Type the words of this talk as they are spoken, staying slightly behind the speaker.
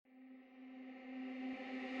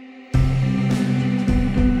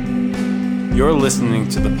You're listening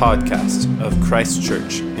to the podcast of Christ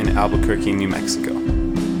Church in Albuquerque, New Mexico.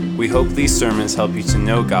 We hope these sermons help you to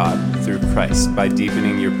know God through Christ by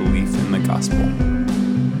deepening your belief in the gospel.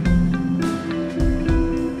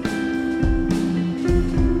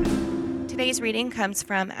 Today's reading comes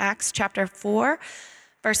from Acts chapter 4,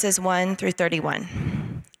 verses 1 through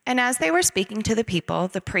 31. And as they were speaking to the people,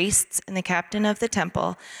 the priests and the captain of the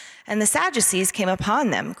temple and the Sadducees came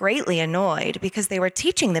upon them, greatly annoyed, because they were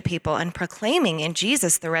teaching the people and proclaiming in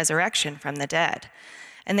Jesus the resurrection from the dead.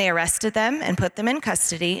 And they arrested them and put them in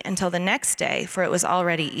custody until the next day, for it was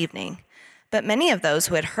already evening. But many of those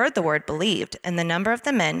who had heard the word believed, and the number of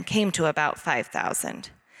the men came to about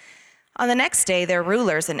 5,000. On the next day, their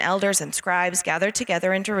rulers and elders and scribes gathered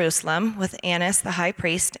together in Jerusalem with Annas the high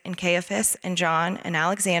priest, and Caiaphas, and John, and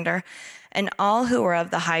Alexander, and all who were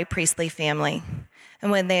of the high priestly family. And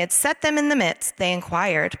when they had set them in the midst, they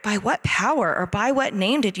inquired, "By what power or by what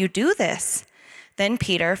name did you do this?" Then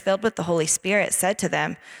Peter, filled with the Holy Spirit, said to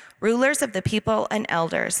them, "Rulers of the people and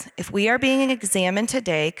elders, if we are being examined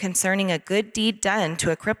today concerning a good deed done to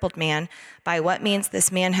a crippled man, by what means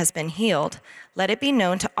this man has been healed, let it be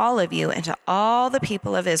known to all of you and to all the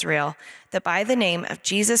people of Israel that by the name of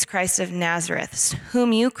Jesus Christ of Nazareth,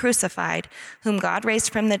 whom you crucified, whom God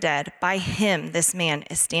raised from the dead, by him this man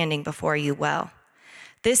is standing before you well.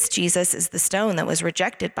 This Jesus is the stone that was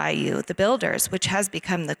rejected by you, the builders, which has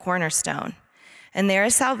become the cornerstone. And there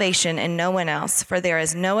is salvation in no one else, for there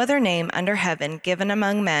is no other name under heaven given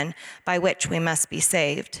among men by which we must be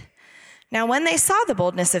saved." Now when they saw the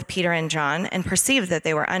boldness of Peter and John and perceived that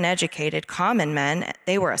they were uneducated, common men,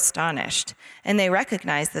 they were astonished, and they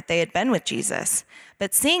recognized that they had been with Jesus.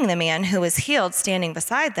 But seeing the man who was healed standing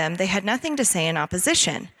beside them, they had nothing to say in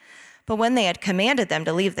opposition. But when they had commanded them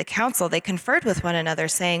to leave the council, they conferred with one another,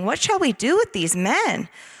 saying, "What shall we do with these men?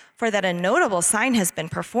 For that a notable sign has been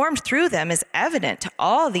performed through them is evident to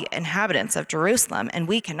all the inhabitants of Jerusalem, and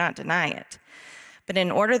we cannot deny it. But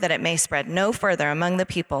in order that it may spread no further among the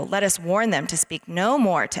people, let us warn them to speak no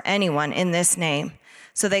more to anyone in this name."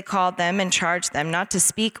 So they called them and charged them not to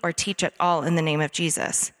speak or teach at all in the name of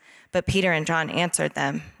Jesus. But Peter and John answered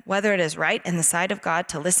them, "Whether it is right in the sight of God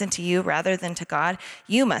to listen to you rather than to God,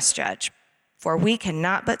 you must judge. For we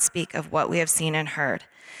cannot but speak of what we have seen and heard."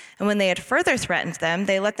 And when they had further threatened them,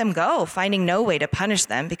 they let them go, finding no way to punish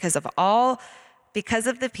them because of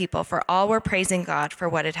the people, for all were praising God for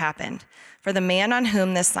what had happened. For the man on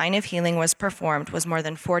whom this sign of healing was performed was more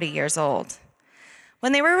than 40 years old.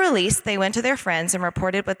 When they were released, they went to their friends and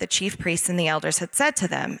reported what the chief priests and the elders had said to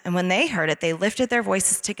them. And when they heard it, they lifted their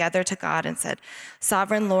voices together to God and said,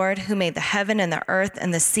 "Sovereign Lord, who made the heaven and the earth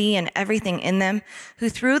and the sea and everything in them, who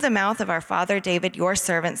through the mouth of our father David, your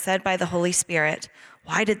servant, said by the Holy Spirit,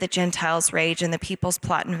 'Why did the Gentiles rage and the peoples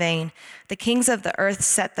plot in vain? The kings of the earth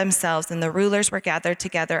set themselves, and the rulers were gathered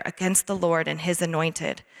together against the Lord and his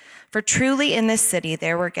anointed. For truly in this city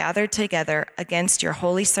there were gathered together against your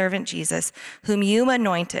holy servant Jesus, whom you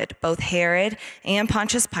anointed, both Herod and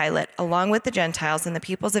Pontius Pilate, along with the Gentiles and the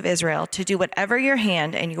peoples of Israel, to do whatever your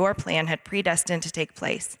hand and your plan had predestined to take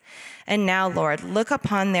place. And now, Lord, look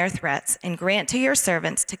upon their threats and grant to your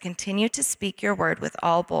servants to continue to speak your word with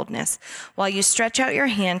all boldness, while you stretch out your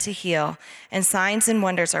hand to heal, and signs and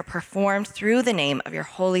wonders are performed through the name of your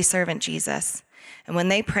holy servant Jesus." And when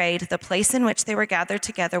they prayed, the place in which they were gathered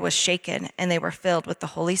together was shaken, and they were filled with the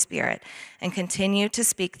Holy Spirit, and continued to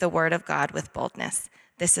speak the word of God with boldness.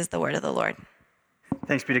 This is the word of the Lord.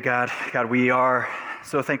 Thanks be to God. God, we are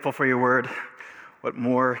so thankful for your word. What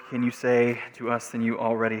more can you say to us than you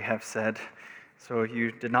already have said? So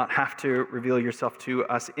you did not have to reveal yourself to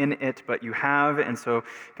us in it, but you have. And so,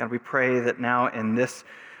 God, we pray that now in this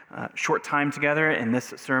short time together, in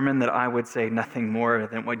this sermon, that I would say nothing more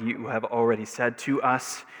than what you have already said to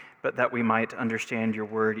us, but that we might understand your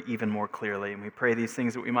word even more clearly. And we pray these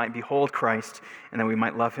things that we might behold Christ and that we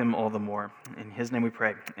might love him all the more. In his name we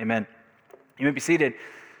pray. Amen. You may be seated.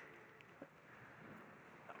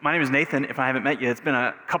 My name is Nathan. If I haven't met you, it's been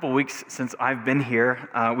a couple weeks since I've been here.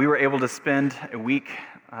 We were able to spend a week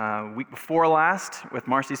before last with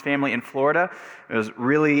Marcy's family in Florida. It was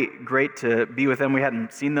really great to be with them. We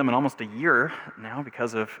hadn't seen them in almost a year now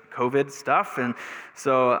because of COVID stuff, and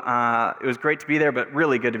so it was great to be there, but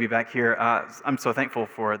really good to be back here. I'm so thankful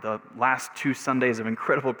for the last 2 Sundays of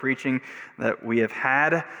incredible preaching that we have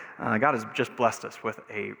had. God has just blessed us with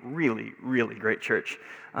a really, really great church.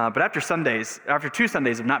 But after 2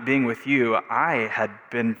 Sundays of not being with you, I had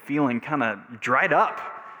been feeling kind of dried up.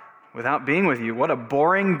 without being with you. What a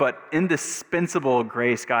boring but indispensable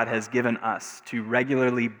grace God has given us to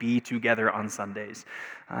regularly be together on Sundays,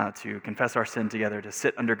 to confess our sin together, to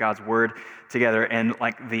sit under God's word together. And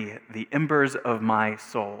like the embers of my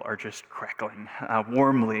soul are just crackling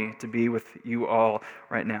warmly to be with you all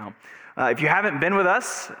right now. If you haven't been with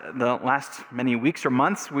us the last many weeks or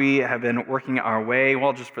months, we have been working our way,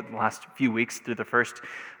 just for the last few weeks, through the first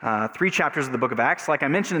 3 chapters of the book of Acts. Like I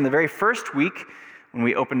mentioned in the very first week, when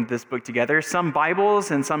we opened this book together, some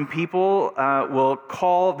Bibles and some people will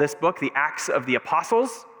call this book the Acts of the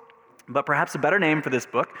Apostles, but perhaps a better name for this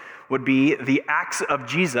book would be the Acts of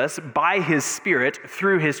Jesus by his Spirit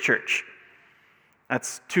through his church.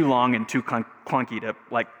 That's too long and too clunky to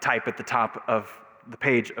type at the top of the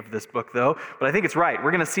page of this book, though, but I think it's right.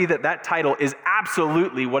 We're going to see that title is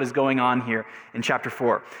absolutely what is going on here in chapter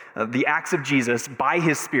 4, the Acts of Jesus by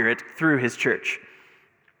his Spirit through his church.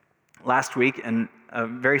 Last week, in a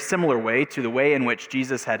very similar way to the way in which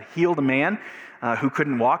Jesus had healed a man who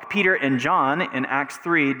couldn't walk, Peter and John in Acts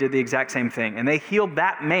 3 did the exact same thing, and they healed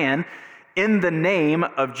that man in the name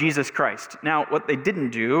of Jesus Christ. Now, what they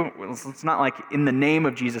didn't do, it's not like in the name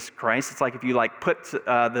of Jesus Christ. It's like if you put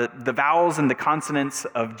the vowels and the consonants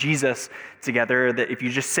of Jesus together, that if you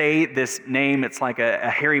just say this name, it's like a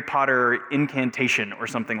Harry Potter incantation or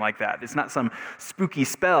something like that. It's not some spooky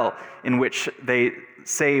spell in which they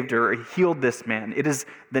saved or healed this man. It is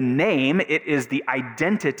the name, it is the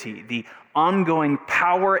identity, the ongoing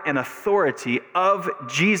power and authority of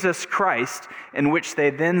Jesus Christ, in which they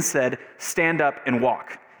then said, stand up and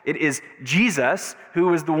walk. It is Jesus who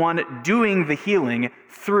was the one doing the healing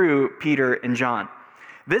through Peter and John.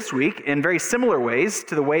 This week, in very similar ways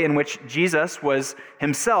to the way in which Jesus was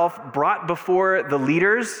himself brought before the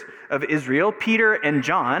leaders of Israel, Peter and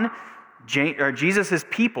John, Jesus'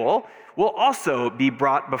 people, will also be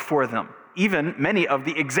brought before them, even many of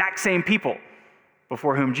the exact same people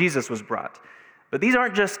before whom Jesus was brought. But these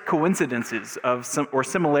aren't just coincidences or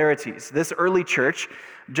similarities. This early church,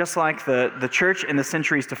 just like the church in the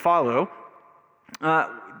centuries to follow,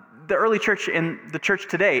 the early church and the church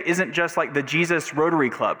today isn't just like the Jesus Rotary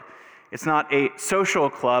Club. It's not a social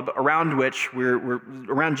club around which we're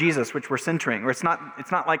around Jesus, which we're centering. Or it's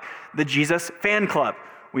not like the Jesus fan club.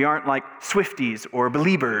 We aren't like Swifties or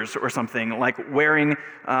Beliebers or something, like wearing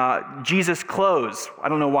Jesus clothes. I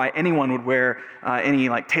don't know why anyone would wear any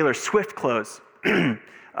like Taylor Swift clothes. Certainly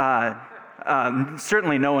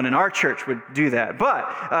no one in our church would do that, but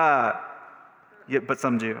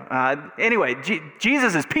some do. Anyway,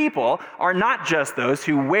 Jesus' people are not just those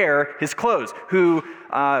who wear his clothes, who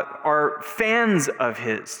are fans of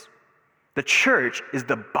his. The church is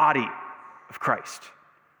the body of Christ.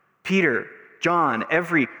 Peter, John,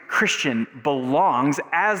 every Christian belongs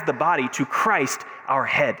as the body to Christ, our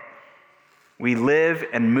head. We live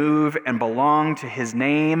and move and belong to his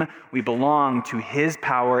name. We belong to his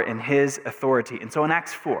power and his authority. And so in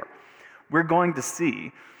Acts 4, we're going to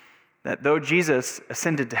see that though Jesus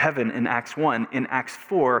ascended to heaven in Acts 1, in Acts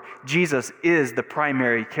 4, Jesus is the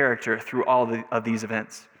primary character through all of these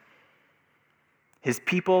events. His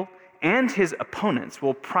people and his opponents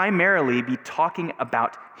will primarily be talking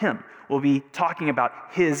about him. We'll be talking about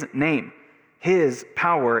his name, his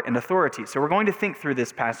power and authority. So we're going to think through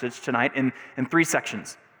this passage tonight in 3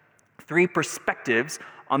 sections, 3 perspectives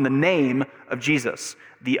on the name of Jesus: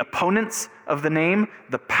 the opponents of the name,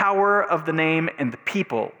 the power of the name, and the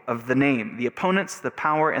people of the name. The opponents, the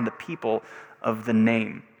power, and the people of the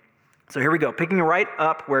name. So here we go, picking right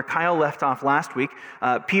up where Kyle left off last week.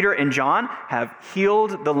 Peter and John have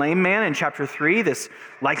healed the lame man in chapter 3, this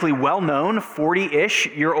likely well-known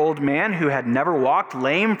 40-ish-year-old man who had never walked,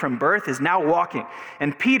 lame from birth, is now walking.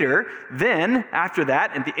 And Peter then, after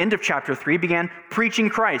that, at the end of chapter 3, began preaching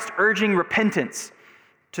Christ, urging repentance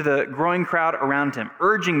to the growing crowd around him,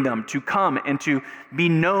 urging them to come and to be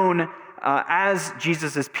known as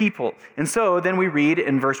Jesus' people. And so then we read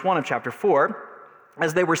in verse 1 of chapter 4,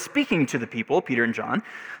 as they were speaking to the people, Peter and John,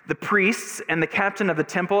 the priests and the captain of the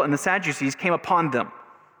temple and the Sadducees came upon them,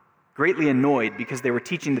 greatly annoyed because they were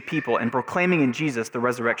teaching the people and proclaiming in Jesus the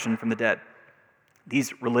resurrection from the dead.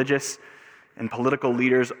 These religious and political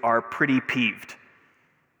leaders are pretty peeved.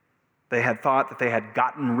 They had thought that they had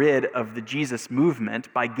gotten rid of the Jesus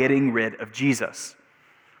movement by getting rid of Jesus.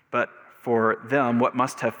 But for them, what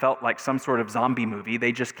must have felt like some sort of zombie movie,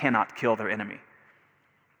 they just cannot kill their enemy.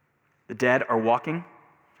 The dead are walking,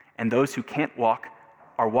 and those who can't walk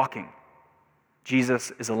are walking.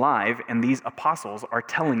 Jesus is alive, and these apostles are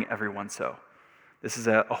telling everyone so. This is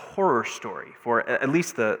a horror story for at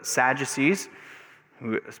least the Sadducees,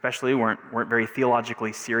 who especially weren't very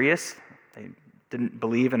theologically serious. They didn't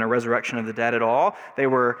believe in a resurrection of the dead at all. They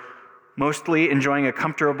were mostly enjoying a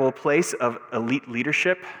comfortable place of elite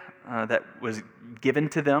leadership that was given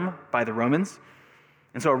to them by the Romans.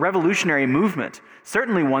 And so a revolutionary movement,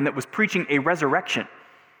 certainly one that was preaching a resurrection,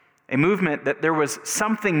 a movement that there was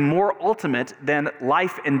something more ultimate than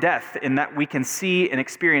life and death in that we can see and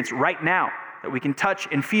experience right now, that we can touch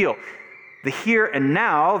and feel. The here and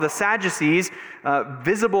now, the Sadducees'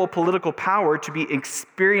 visible political power to be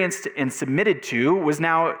experienced and submitted to was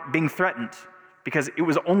now being threatened because it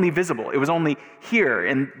was only visible. It was only here.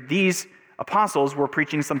 And these apostles were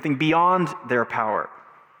preaching something beyond their power.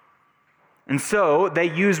 And so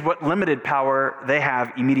they use what limited power they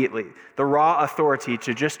have immediately, the raw authority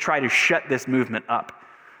to just try to shut this movement up.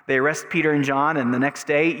 They arrest Peter and John, and the next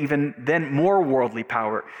day, even then more worldly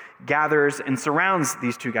power gathers and surrounds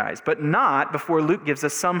these two guys, but not before Luke gives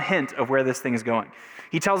us some hint of where this thing is going.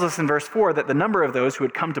 He tells us in verse 4 that the number of those who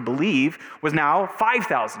had come to believe was now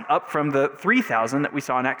 5,000, up from the 3,000 that we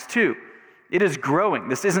saw in Acts 2. It is growing.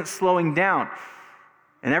 This isn't slowing down.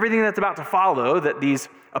 And everything that's about to follow that these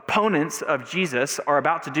opponents of Jesus are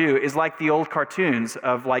about to do is like the old cartoons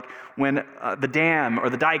of like when the dam or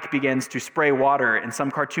the dike begins to spray water and some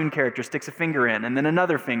cartoon character sticks a finger in and then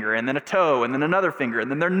another finger and then a toe and then another finger and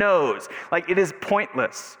then their nose. Like it is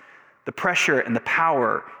pointless. The pressure and the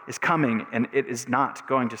power is coming and it is not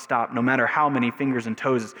going to stop no matter how many fingers and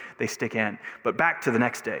toes they stick in. But back to the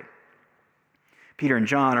next day. Peter and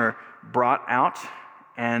John are brought out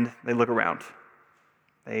and they look around.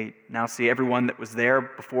 They now see everyone that was there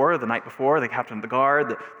before, the night before, the captain of the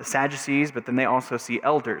guard, the Sadducees, but then they also see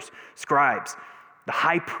elders, scribes, the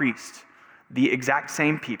high priest, the exact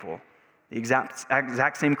same people, the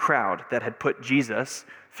exact same crowd that had put Jesus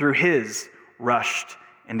through his rushed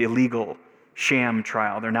and illegal sham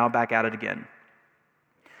trial. They're now back at it again.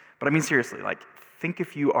 But I mean, seriously, like, think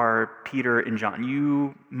if you are Peter and John.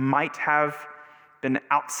 You might have been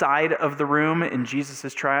outside of the room in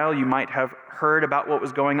Jesus' trial. You might have heard about what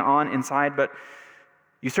was going on inside, but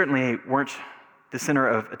you certainly weren't the center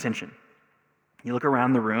of attention. You look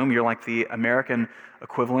around the room, you're like the American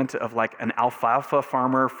equivalent of like an alfalfa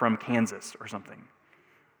farmer from Kansas or something.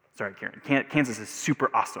 Sorry, Karen. Kansas is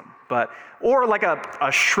super awesome, or like a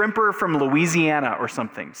shrimper from Louisiana or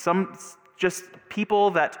something. Some just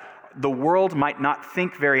people that the world might not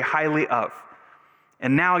think very highly of.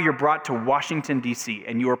 And now you're brought to Washington, D.C.,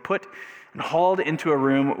 and you are put and hauled into a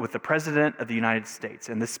room with the President of the United States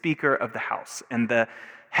and the Speaker of the House and the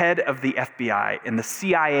head of the FBI and the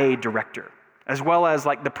CIA director, as well as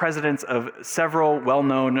like the presidents of several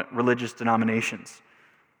well-known religious denominations.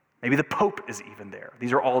 Maybe the Pope is even there.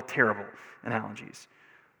 These are all terrible analogies.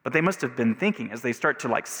 But they must have been thinking as they start to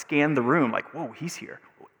like scan the room, like, whoa, he's here.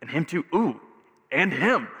 And him too. Ooh, and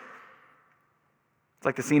him. It's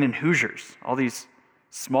like the scene in Hoosiers. All these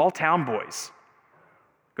small town boys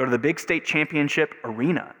go to the big state championship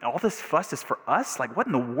arena. All this fuss is for us? Like, what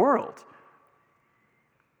in the world?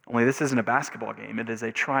 Only this isn't a basketball game. It is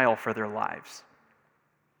a trial for their lives.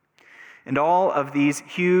 And all of these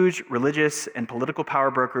huge religious and political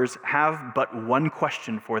power brokers have but one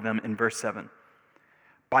question for them in verse 7.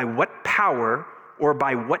 By what power or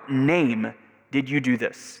by what name did you do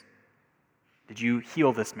this? Did you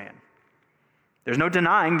heal this man? There's no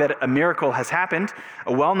denying that a miracle has happened.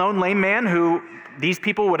 A well-known lame man who these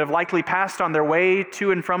people would have likely passed on their way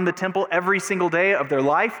to and from the temple every single day of their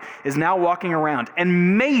life is now walking around.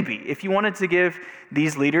 And maybe, if you wanted to give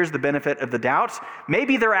these leaders the benefit of the doubt,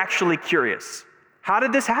 maybe they're actually curious. How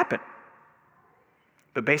did this happen?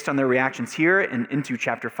 But based on their reactions here and into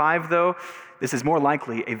chapter 5, though, this is more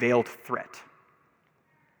likely a veiled threat.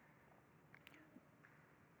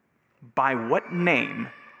 By what name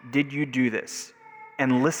did you do this?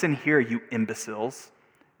 And listen here, you imbeciles.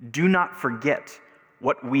 Do not forget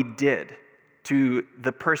what we did to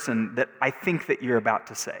the person that I think that you're about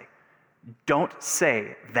to say. Don't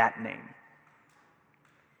say that name.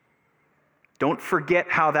 Don't forget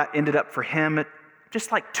how that ended up for him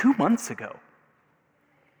just like 2 months ago.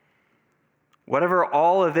 Whatever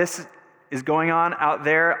all of this is going on out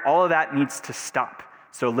there, all of that needs to stop.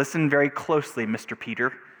 So listen very closely, Mr.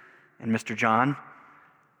 Peter and Mr. John.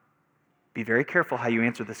 Be very careful how you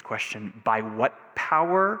answer this question. By what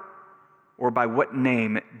power or by what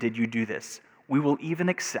name did you do this? We will even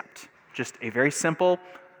accept just a very simple,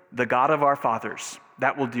 the God of our fathers.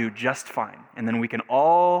 That will do just fine. And then we can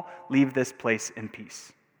all leave this place in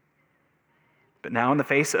peace. But now in the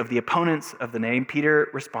face of the opponents of the name, Peter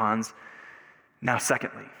responds, now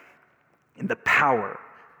secondly, in the power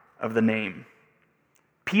of the name.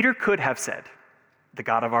 Peter could have said, the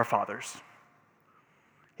God of our fathers.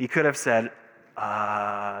 He could have said,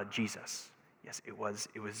 Jesus. Yes, it was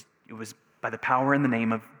by the power in the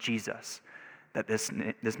name of Jesus, that this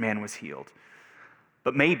man was healed.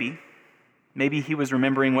 But maybe he was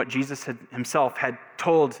remembering what Jesus himself had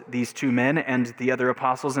told these two men and the other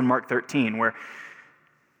apostles in Mark 13, where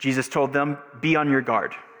Jesus told them, "Be on your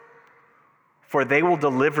guard, for they will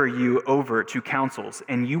deliver you over to councils,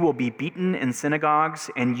 and you will be beaten in synagogues,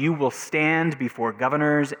 and you will stand before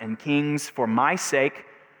governors and kings for my sake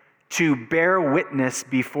to bear witness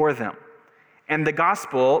before them. And the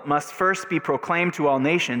gospel must first be proclaimed to all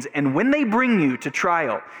nations. And when they bring you to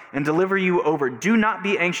trial and deliver you over, do not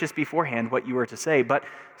be anxious beforehand what you are to say, but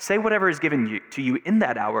say whatever is given to you in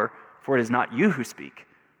that hour, for it is not you who speak,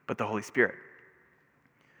 but the Holy Spirit."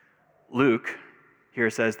 Luke here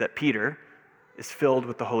says that Peter is filled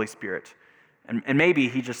with the Holy Spirit. And maybe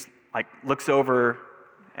he just looks over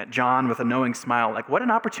at John with a knowing smile, what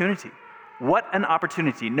an opportunity. What an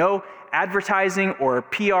opportunity. No advertising or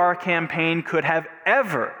PR campaign could have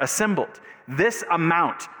ever assembled this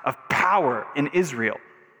amount of power in Israel.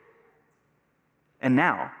 And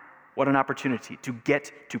now, what an opportunity to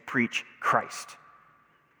get to preach Christ.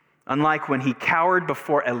 Unlike when he cowered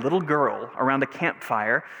before a little girl around a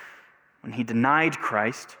campfire, when he denied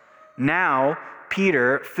Christ, now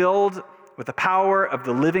Peter, filled with the power of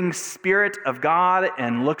the living Spirit of God,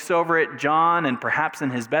 and looks over at John and perhaps in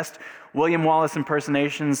his best William Wallace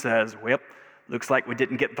impersonation says, "Well, looks like we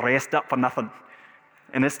didn't get dressed up for nothing.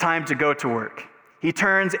 And it's time to go to work." He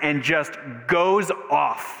turns and just goes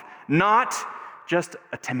off. Not just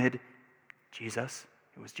a timid Jesus.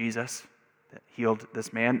 It was Jesus that healed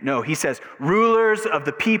this man. No, he says, "Rulers of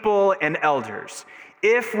the people and elders,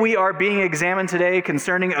 if we are being examined today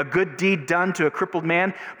concerning a good deed done to a crippled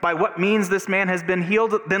man, by what means this man has been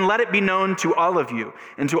healed, then let it be known to all of you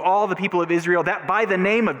and to all the people of Israel that by the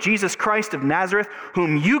name of Jesus Christ of Nazareth,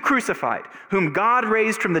 whom you crucified, whom God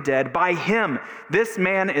raised from the dead, by him this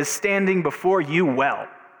man is standing before you well."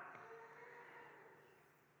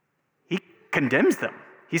 He condemns them.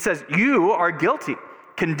 He says, "You are guilty,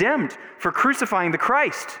 condemned for crucifying the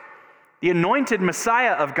Christ, the anointed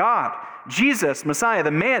Messiah of God, Jesus, Messiah,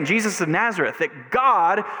 the man, Jesus of Nazareth, that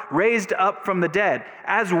God raised up from the dead,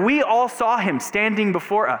 as we all saw him standing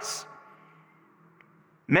before us.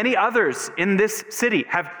 Many others in this city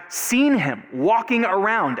have seen him walking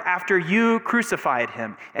around after you crucified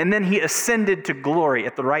him, and then he ascended to glory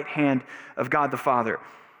at the right hand of God the Father.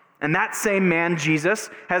 And that same man,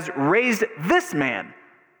 Jesus, has raised this man,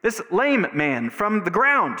 this lame man, from the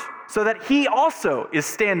ground, so that he also is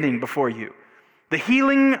standing before you. The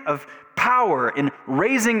healing of power in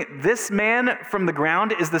raising this man from the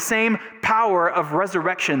ground is the same power of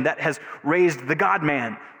resurrection that has raised the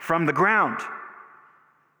God-man from the ground."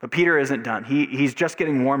 But Peter isn't done. He's just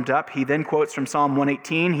getting warmed up. He then quotes from Psalm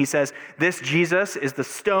 118. He says, "This Jesus is the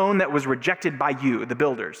stone that was rejected by you, the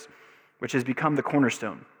builders, which has become the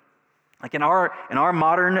cornerstone." Like in our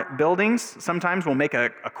modern buildings, sometimes we'll make a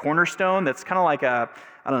cornerstone that's kind of like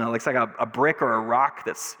it's like a brick or a rock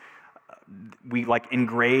that's we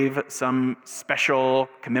engrave some special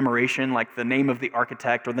commemoration, like the name of the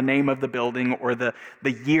architect or the name of the building or the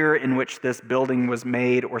year in which this building was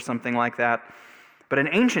made or something like that. But in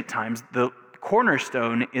ancient times, the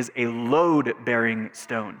cornerstone is a load-bearing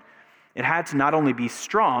stone. It had to not only be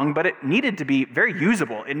strong, but it needed to be very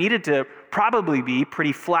usable. It needed to probably be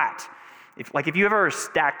pretty flat. If you ever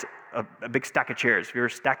stacked a big stack of chairs, if you ever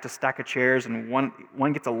stacked a stack of chairs and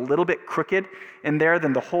one gets a little bit crooked in there,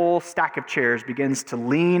 then the whole stack of chairs begins to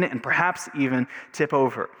lean and perhaps even tip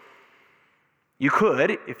over. You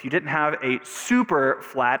could, if you didn't have a super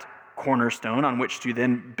flat cornerstone on which to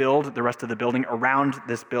then build the rest of the building around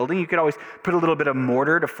this building, you could always put a little bit of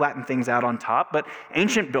mortar to flatten things out on top. But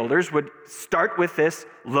ancient builders would start with this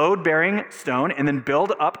load-bearing stone and then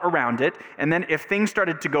build up around it. And then if things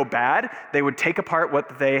started to go bad, they would take apart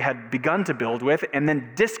what they had begun to build with and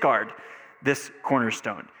then discard this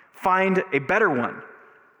cornerstone. Find a better one.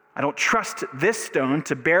 I don't trust this stone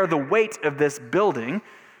to bear the weight of this building,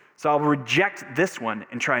 so I'll reject this one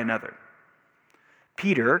and try another.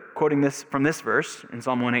 Peter, quoting this from this verse in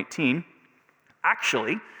Psalm 118,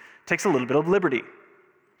 actually takes a little bit of liberty.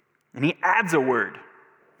 And he adds a word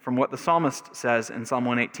from what the psalmist says in Psalm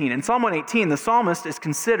 118. In Psalm 118, the psalmist is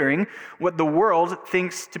considering what the world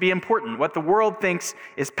thinks to be important, what the world thinks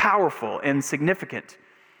is powerful and significant.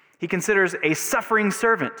 He considers a suffering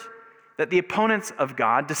servant that the opponents of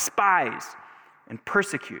God despise and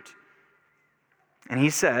persecute. And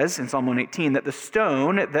he says in Psalm 118 that the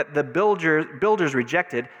stone that the builders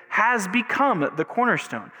rejected has become the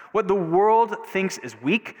cornerstone. What the world thinks is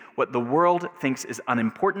weak, what the world thinks is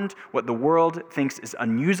unimportant, what the world thinks is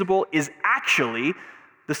unusable is actually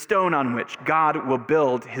the stone on which God will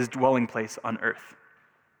build his dwelling place on earth.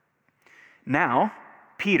 Now,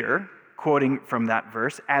 Peter, quoting from that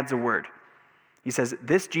verse, adds a word. He says,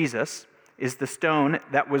 this Jesus is the stone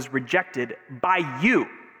that was rejected by you,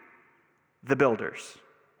 the builders,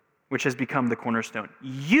 which has become the cornerstone.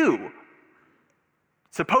 You,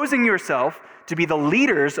 supposing yourself to be the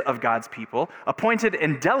leaders of God's people, appointed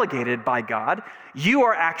and delegated by God, you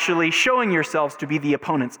are actually showing yourselves to be the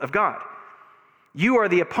opponents of God. You are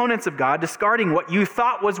the opponents of God, discarding what you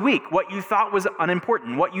thought was weak, what you thought was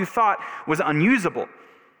unimportant, what you thought was unusable.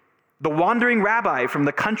 The wandering rabbi from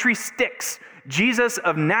the country Styx, Jesus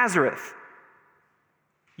of Nazareth,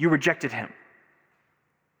 you rejected him.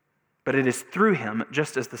 But it is through him,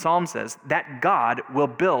 just as the psalm says, that God will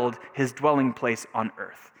build his dwelling place on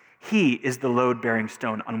earth. He is the load-bearing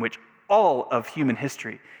stone on which all of human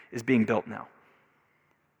history is being built now.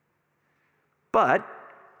 But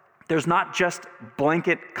there's not just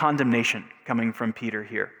blanket condemnation coming from Peter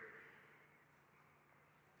here.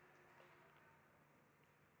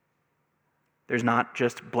 There's not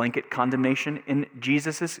just blanket condemnation in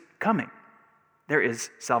Jesus' coming. There is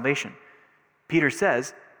salvation. Peter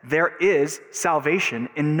says, there is salvation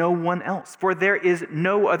in no one else, for there is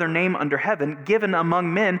no other name under heaven given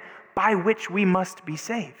among men by which we must be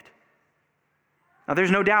saved. Now,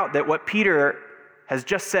 there's no doubt that what Peter has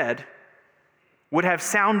just said would have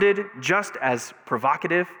sounded just as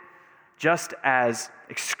provocative, just as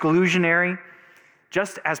exclusionary,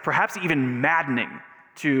 just as perhaps even maddening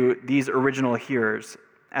to these original hearers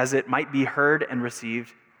as it might be heard and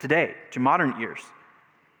received today, to modern ears.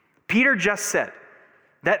 Peter just said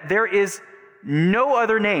that there is no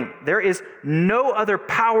other name, there is no other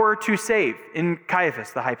power to save in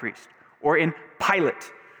Caiaphas, the high priest, or in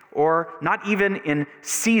Pilate, or not even in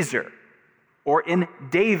Caesar, or in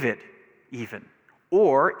David even,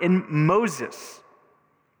 or in Moses.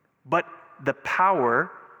 But the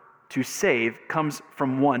power to save comes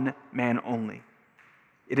from one man only.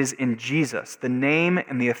 It is in Jesus, the name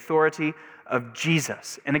and the authority of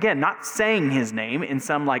Jesus. And again, not saying his name in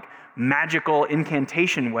some magical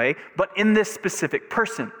incantation way, but in this specific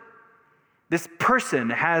person. This person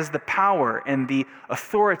has the power and the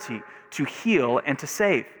authority to heal and to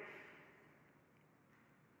save.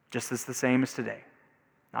 Just as the same as today.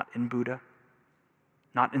 Not in Buddha,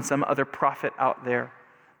 not in some other prophet out there,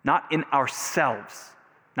 not in ourselves,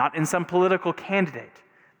 not in some political candidate.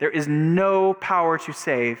 There is no power to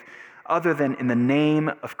save other than in the name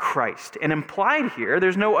of Christ. And implied here,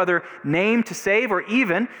 there's no other name to save or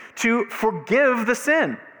even to forgive the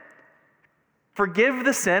sin. Forgive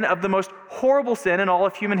the sin of the most horrible sin in all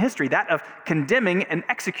of human history, that of condemning and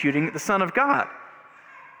executing the Son of God.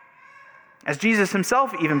 As Jesus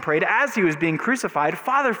himself even prayed as he was being crucified,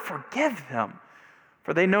 Father, forgive them,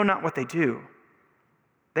 for they know not what they do.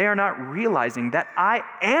 They are not realizing that I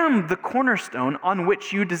am the cornerstone on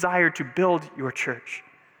which you desire to build your church,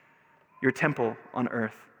 your temple on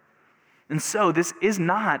earth. And so this is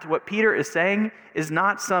not, what Peter is saying, is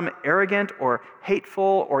not some arrogant or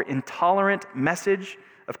hateful or intolerant message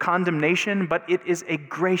of condemnation, but it is a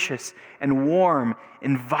gracious and warm,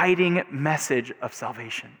 inviting message of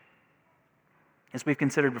salvation. As we've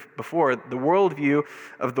considered before, the worldview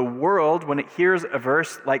of the world when it hears a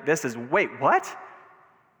verse like this is, wait, what?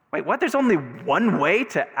 Wait, what? There's only one way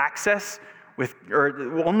to access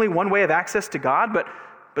only one way of access to God, but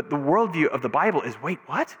the worldview of the Bible is, wait,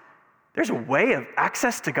 what? There's a way of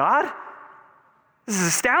access to God? This is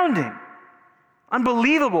astounding.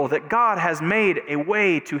 Unbelievable that God has made a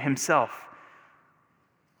way to himself.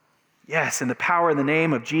 Yes, in the power and the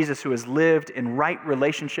name of Jesus, who has lived in right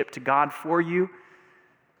relationship to God for you,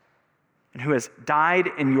 and who has died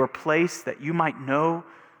in your place that you might know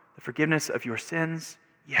the forgiveness of your sins.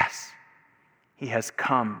 Yes, he has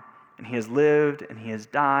come, and he has lived, and he has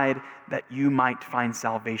died, that you might find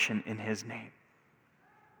salvation in his name.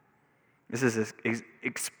 This is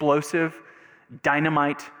explosive,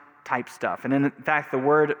 dynamite type stuff. And in fact, the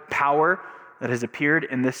word power that has appeared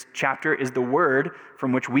in this chapter is the word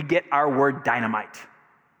from which we get our word dynamite.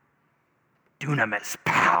 Dunamis,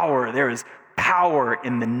 power. There is power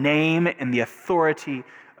in the name and the authority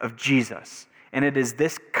of Jesus. And it is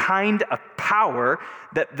this kind of power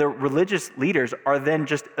that the religious leaders are then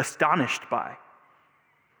just astonished by.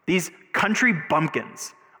 These country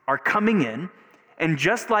bumpkins are coming in, and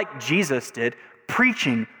just like Jesus did,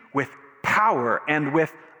 preaching with power and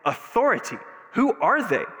with authority. Who are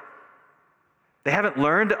they? They haven't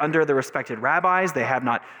learned under the respected rabbis. They have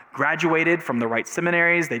not graduated from the right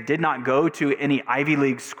seminaries. They did not go to any Ivy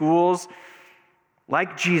League schools.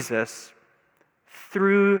 Like Jesus,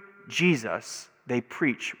 through Jesus, They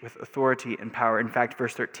preach with authority and power. In fact,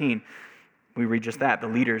 verse 13, we read just that. The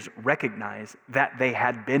leaders recognize that they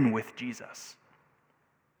had been with Jesus.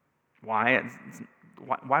 Why?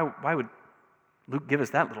 Why would Luke give us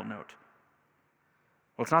that little note?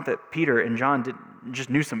 Well, it's not that Peter and John just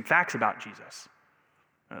knew some facts about Jesus.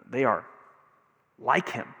 They are like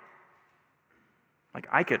him. Like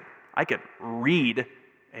I could read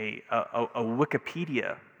a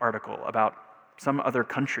Wikipedia article about some other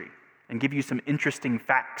country and give you some interesting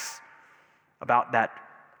facts about that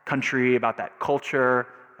country, about that culture,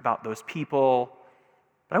 about those people,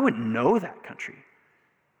 but I wouldn't know that country.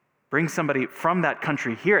 Bring somebody from that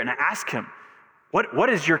country here and ask him, what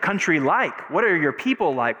is your country like? What are your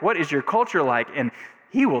people like? What is your culture like? And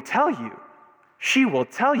he will tell you. She will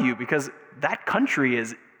tell you, because that country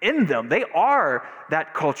is in them. They are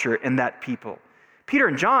that culture and that people. Peter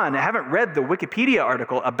and John haven't read the Wikipedia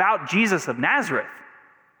article about Jesus of Nazareth.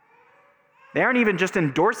 They aren't even just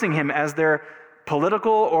endorsing him as their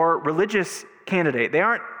political or religious candidate. They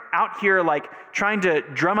aren't out here like trying to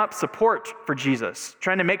drum up support for Jesus,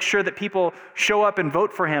 trying to make sure that people show up and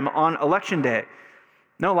vote for him on election day.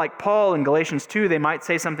 No, like Paul in Galatians 2, they might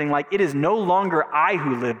say something like, "It is no longer I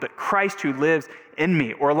who live, but Christ who lives in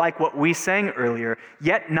me." Or like what we sang earlier,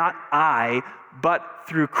 "Yet not I, but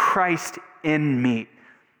through Christ in me."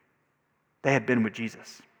 They had been with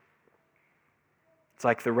Jesus. It's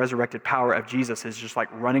like the resurrected power of Jesus is just like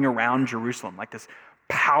running around Jerusalem, like this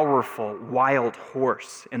powerful, wild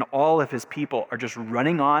horse, and all of his people are just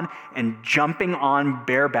running on and jumping on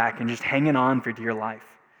bareback and just hanging on for dear life.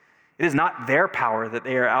 It is not their power that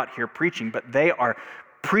they are out here preaching, but they are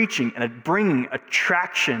preaching and bringing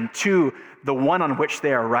attraction to the one on which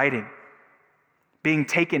they are riding, being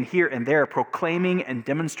taken here and there, proclaiming and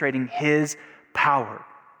demonstrating his power.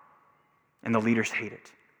 And the leaders hate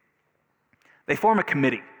it. They form a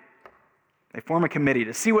committee. They form a committee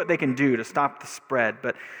to see what they can do to stop the spread.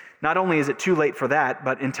 But not only is it too late for that,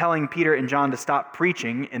 but in telling Peter and John to stop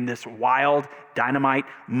preaching in this wild, dynamite,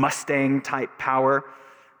 Mustang-type power,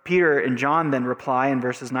 Peter and John then reply in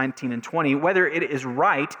verses 19 and 20, "Whether it is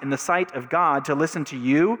right in the sight of God to listen to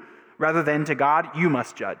you rather than to God, you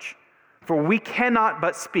must judge. For we cannot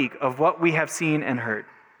but speak of what we have seen and heard."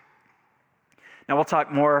 Now we'll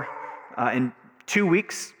talk more in 2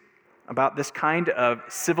 weeks about this kind of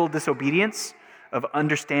civil disobedience, of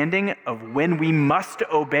understanding of when we must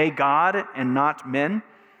obey God and not men.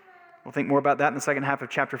 We'll think more about that in the second half of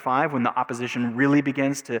chapter 5, when the opposition really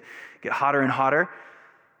begins to get hotter and hotter.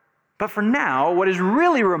 But for now, what is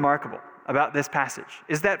really remarkable about this passage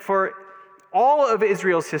is that for all of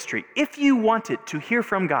Israel's history, if you wanted to hear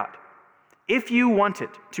from God, if you wanted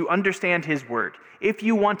to understand his word, if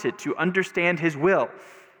you wanted to understand his will,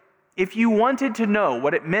 if you wanted to know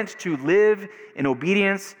what it meant to live in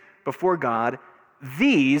obedience before God,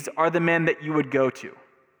 these are the men that you would go to.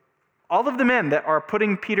 All of the men that are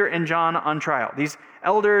putting Peter and John on trial, these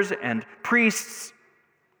elders and priests,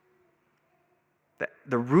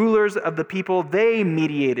 the rulers of the people, they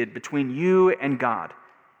mediated between you and God.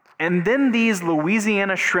 And then these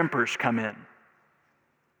Louisiana shrimpers come in.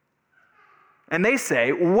 And they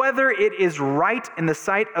say, whether it is right in the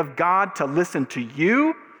sight of God to listen to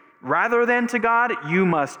you rather than to God, you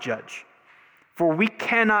must judge. For we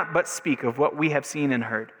cannot but speak of what we have seen and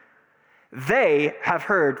heard. They have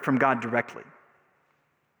heard from God directly.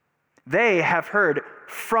 They have heard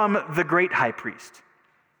from the great high priest.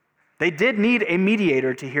 They did need a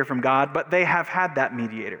mediator to hear from God, but they have had that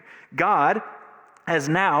mediator. God has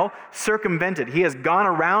now circumvented. He has gone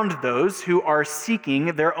around those who are seeking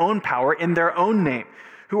their own power in their own name,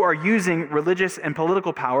 who are using religious and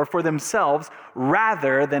political power for themselves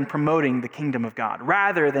rather than promoting the kingdom of God,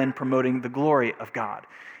 rather than promoting the glory of God.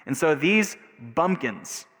 And so these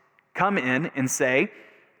bumpkins come in and say,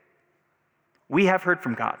 we have heard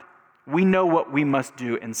from God. We know what we must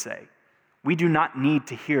do and say. We do not need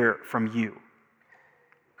to hear from you.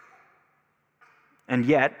 And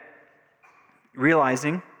yet,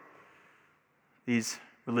 realizing, these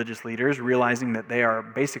religious leaders, realizing that they are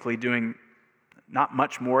basically doing not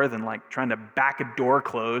much more than like trying to back a door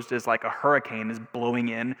closed as like a hurricane is blowing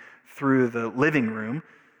in through the living room,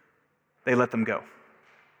 they let them go.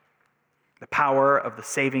 The power of the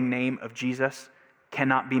saving name of Jesus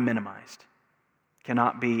cannot be minimized,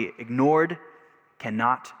 cannot be ignored,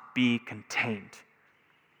 cannot be contained.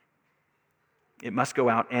 It must go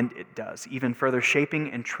out, and it does, even further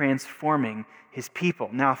shaping and transforming his people.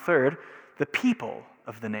 Now, third, the people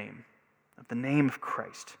of the name of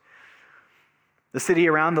Christ. The city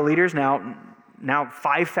around the leaders now now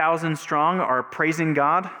 5,000 strong, are praising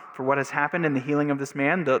God for what has happened in the healing of this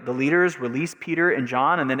man. The leaders release Peter and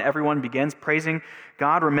John, and then everyone begins praising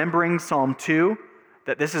God, remembering Psalm 2,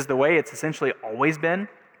 that this is the way it's essentially always been,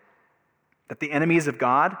 that the enemies of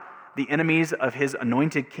God, the enemies of his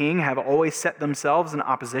anointed king, have always set themselves in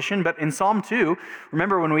opposition. But in Psalm 2,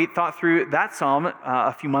 remember when we thought through that psalm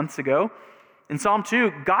a few months ago, in Psalm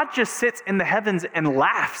 2, God just sits in the heavens and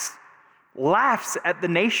laughs at the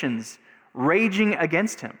nations raging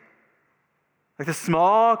against him. Like the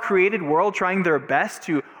small created world trying their best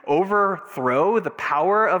to overthrow the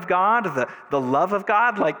power of God, the love of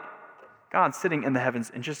God, like God sitting in the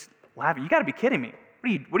heavens and just laughing. You got to be kidding me.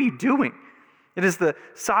 What are you doing? It is the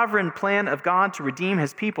sovereign plan of God to redeem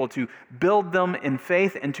his people, to build them in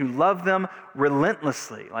faith and to love them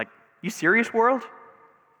relentlessly. Like, you serious, world?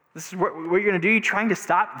 This is what you're going to do? You trying to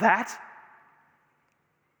stop that?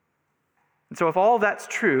 And so if all that's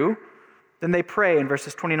true, then they pray in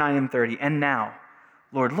verses 29 and 30, "And now,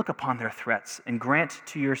 Lord, look upon their threats and grant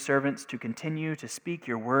to your servants to continue to speak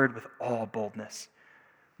your word with all boldness,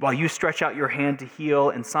 while you stretch out your hand to heal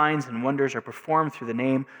and signs and wonders are performed through the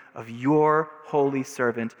name of your holy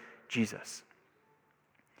servant, Jesus."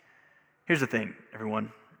 Here's the thing,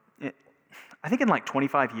 everyone. I think in like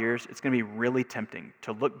 25 years, it's going to be really tempting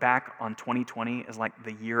to look back on 2020 as like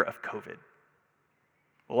the year of COVID.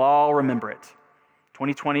 We'll all remember it.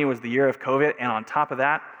 2020 was the year of COVID, and on top of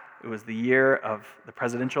that, it was the year of the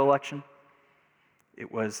presidential election.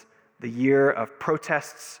 It was the year of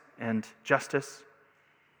protests and justice.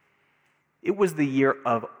 It was the year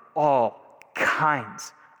of all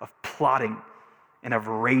kinds of plotting and of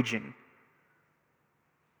raging.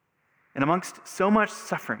 And amongst so much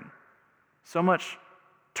suffering, so much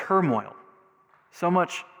turmoil, so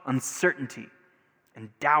much uncertainty and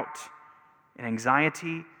doubt and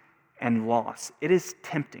anxiety and loss, it is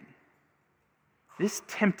tempting. It is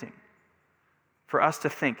tempting for us to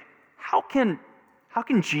think, how can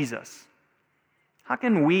Jesus, how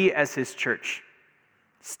can we as his church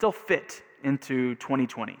still fit into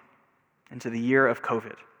 2020, into the year of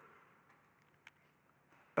COVID?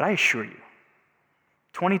 But I assure you,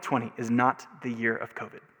 2020 is not the year of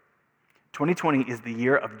COVID. 2020 is the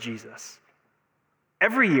year of Jesus.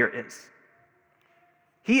 Every year is.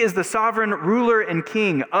 He is the sovereign ruler and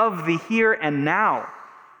king of the here and now.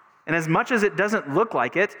 And as much as it doesn't look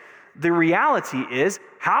like it, the reality is,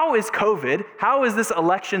 how is COVID, how is this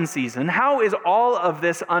election season, how is all of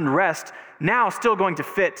this unrest now still going to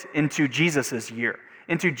fit into Jesus' year,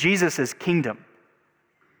 into Jesus' kingdom?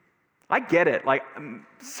 I get it. Like,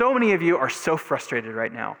 so many of you are so frustrated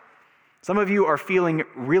right now. Some of you are feeling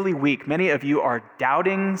really weak. Many of you are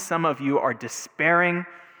doubting. Some of you are despairing,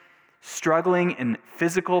 struggling in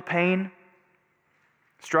physical pain,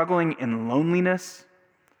 struggling in loneliness,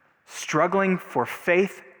 struggling for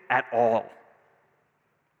faith at all.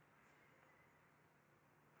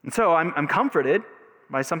 And so I'm comforted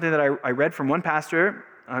by something that I read from one pastor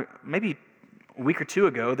maybe a week or two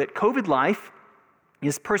ago, that COVID life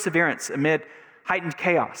is perseverance amid heightened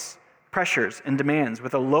chaos, pressures, and demands,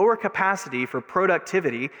 with a lower capacity for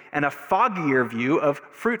productivity and a foggier view of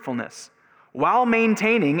fruitfulness, while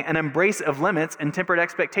maintaining an embrace of limits and tempered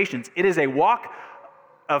expectations. It is a walk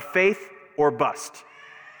of faith or bust.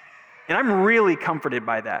 And I'm really comforted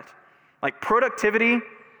by that. Like, productivity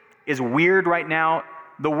is weird right now.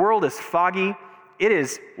 The world is foggy. It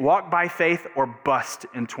is walk by faith or bust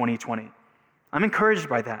in 2020. I'm encouraged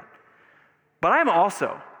by that. But I'm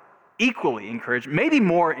also equally encouraged, maybe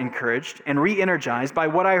more encouraged and re-energized by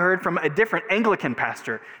what I heard from a different Anglican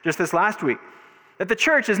pastor just this last week, that the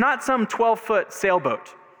church is not some 12-foot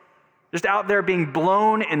sailboat, just out there being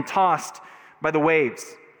blown and tossed by the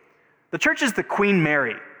waves. The church is the Queen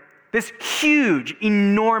Mary, this huge,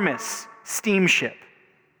 enormous steamship.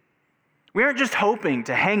 We aren't just hoping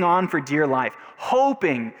to hang on for dear life,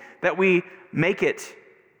 hoping that we make it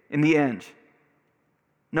in the end.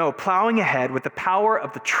 No, plowing ahead with the power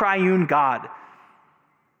of the triune God,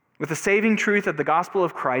 with the saving truth of the gospel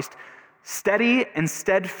of Christ, steady and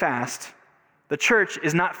steadfast, the church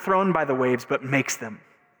is not thrown by the waves, but makes them.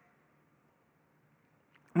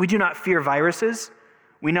 We do not fear viruses.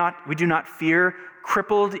 We do not fear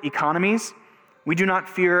crippled economies. We do not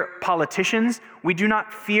fear politicians. We do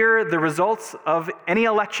not fear the results of any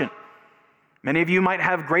election. Many of you might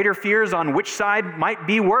have greater fears on which side might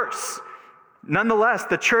be worse. Nonetheless,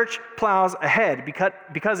 the church plows ahead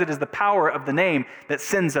because it is the power of the name that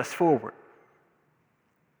sends us forward.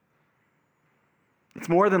 It's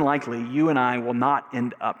more than likely you and I will not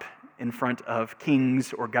end up in front of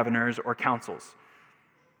kings or governors or councils.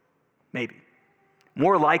 Maybe.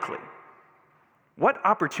 More likely, what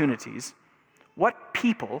opportunities What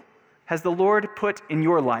people has the Lord put in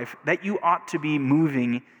your life that you ought to be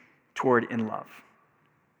moving toward in love,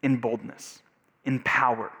 in boldness, in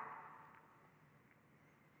power?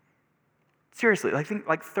 Seriously,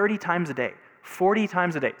 think 30 times a day, 40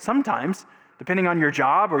 times a day. Sometimes, depending on your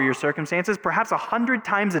job or your circumstances, perhaps 100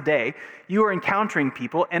 times a day, you are encountering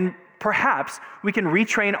people, and perhaps we can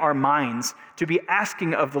retrain our minds to be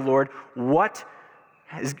asking of the Lord, what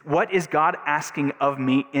is God asking of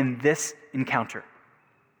me in this encounter?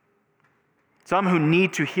 Some who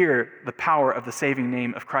need to hear the power of the saving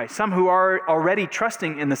name of Christ. Some who are already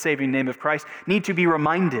trusting in the saving name of Christ need to be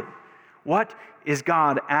reminded, what is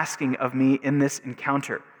God asking of me in this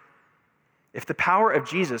encounter? If the power of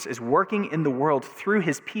Jesus is working in the world through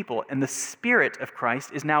his people and the Spirit of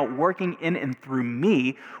Christ is now working in and through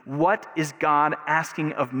me, what is God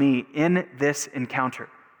asking of me in this encounter?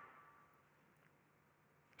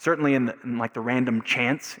 Certainly in the random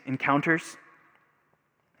chance encounters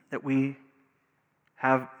that we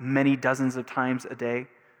have many dozens of times a day,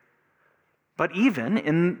 but even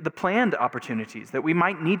in the planned opportunities that we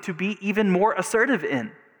might need to be even more assertive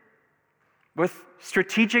in, with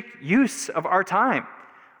strategic use of our time.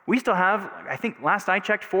 We still have, I think last I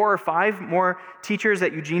checked, 4 or 5 more teachers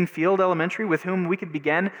at Eugene Field Elementary with whom we could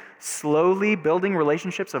begin slowly building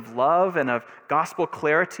relationships of love and of gospel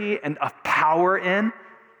clarity and of power in.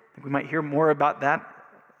 I think we might hear more about that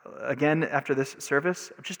again after this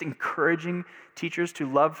service, of just encouraging teachers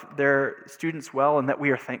to love their students well and that we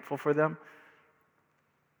are thankful for them.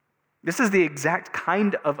 This is the exact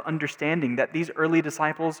kind of understanding that these early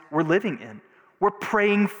disciples were living in, were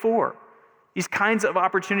praying for. These kinds of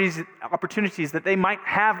opportunities that they might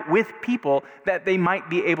have with people, that they might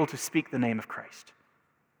be able to speak the name of Christ.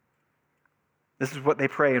 This is what they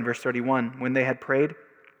pray in verse 31. When they had prayed,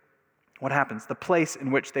 what happens? The place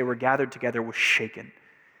in which they were gathered together was shaken,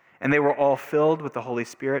 and they were all filled with the Holy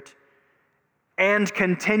Spirit and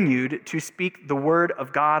continued to speak the word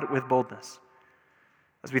of God with boldness.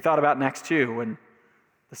 As we thought about next too, when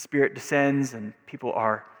the Spirit descends and people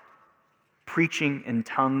are preaching in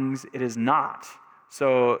tongues, it is not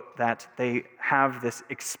so that they have this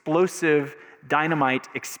explosive dynamite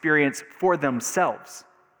experience for themselves.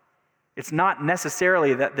 It's not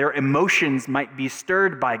necessarily that their emotions might be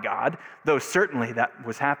stirred by God, though certainly that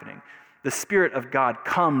was happening. The Spirit of God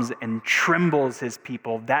comes and trembles his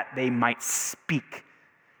people that they might speak,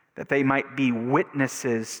 that they might be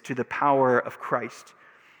witnesses to the power of Christ,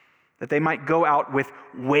 that they might go out with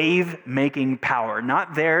wave-making power,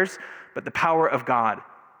 not theirs, but the power of God.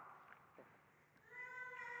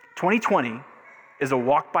 2020 is a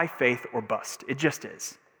walk by faith or bust. It just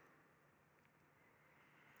is.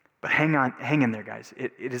 But hang in there, guys.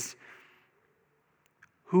 It is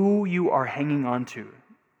who you are hanging on to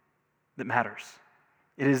that matters.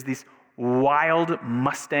 It is this wild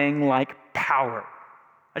Mustang-like power.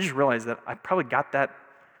 I just realized that I probably got that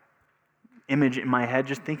image in my head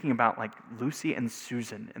just thinking about Lucy and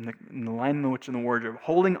Susan in the Lion, the Witch, and the Wardrobe,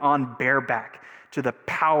 holding on bareback to the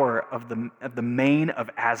power of the mane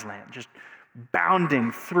of Aslan, just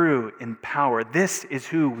bounding through in power. This is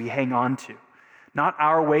who we hang on to. Not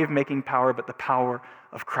our wave-making power, but the power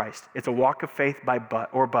of Christ. It's a walk of faith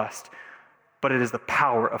or bust, but it is the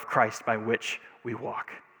power of Christ by which we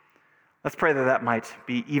walk. Let's pray that might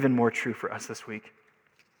be even more true for us this week.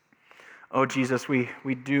 Oh, Jesus, we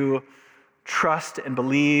do trust and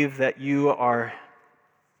believe that you are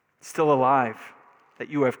still alive, that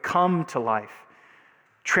you have come to life,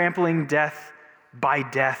 trampling death by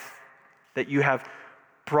death, that you have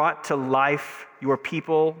brought to life your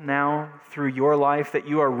people now through your life, that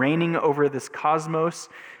you are reigning over this cosmos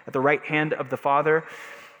at the right hand of the Father,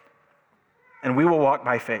 and we will walk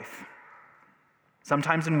by faith,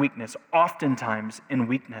 sometimes in weakness, oftentimes in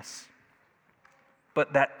weakness,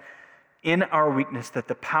 but that in our weakness, that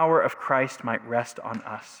the power of Christ might rest on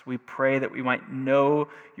us. We pray that we might know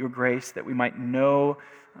your grace, that we might know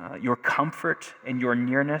your comfort and your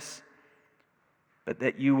nearness, but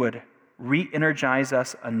that you would re-energize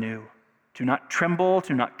us anew, to not tremble,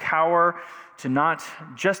 to not cower, to not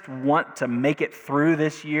just want to make it through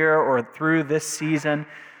this year or through this season,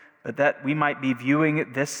 but that we might be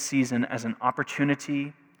viewing this season as an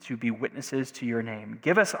opportunity to be witnesses to your name.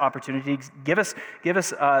 Give us opportunities. Give us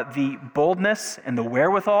the boldness and the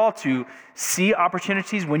wherewithal to see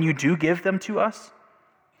opportunities when you do give them to us.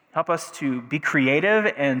 Help us to be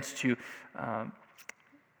creative and to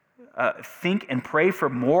think and pray for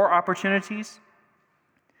more opportunities.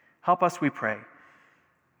 Help us, we pray.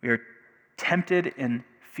 We are tempted in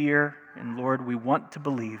fear, and Lord, we want to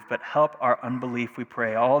believe, but help our unbelief, we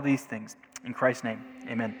pray. All these things in Christ's name,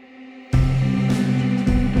 amen.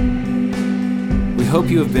 hope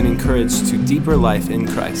you have been encouraged to deeper life in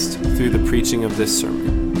Christ through the preaching of this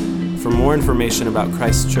sermon. For more information about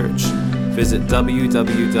Christ Church, visit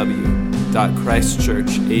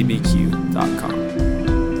www.christchurchabq.com.